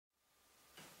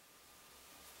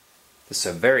This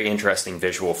is a very interesting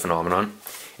visual phenomenon.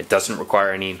 It doesn't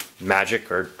require any magic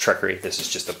or trickery. This is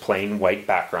just a plain white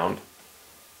background.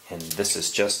 And this is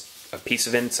just a piece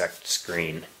of insect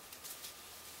screen.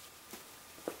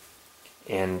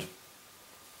 And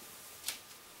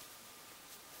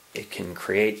it can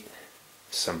create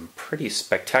some pretty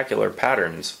spectacular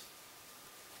patterns.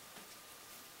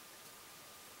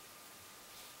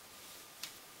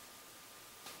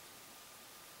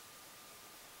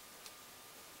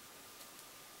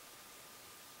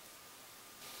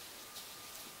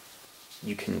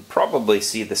 You can probably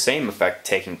see the same effect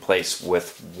taking place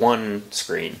with one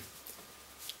screen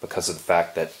because of the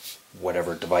fact that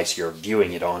whatever device you're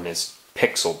viewing it on is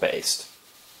pixel based,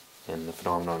 and the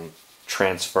phenomenon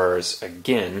transfers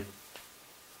again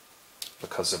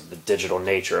because of the digital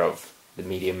nature of the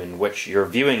medium in which you're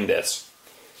viewing this.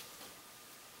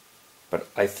 But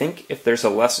I think if there's a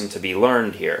lesson to be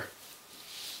learned here,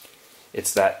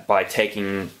 it's that by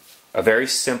taking a very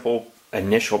simple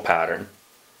initial pattern,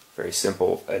 very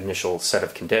simple initial set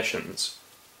of conditions,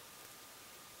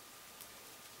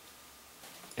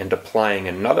 and applying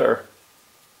another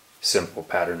simple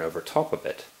pattern over top of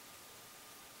it,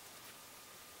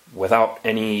 without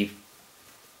any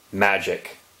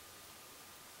magic,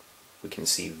 we can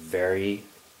see very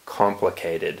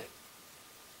complicated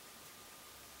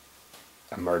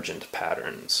emergent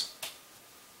patterns.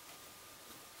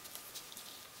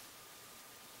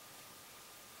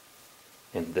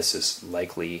 And this is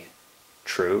likely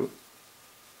true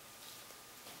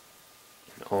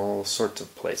in all sorts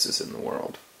of places in the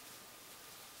world.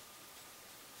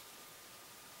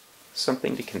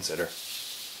 Something to consider.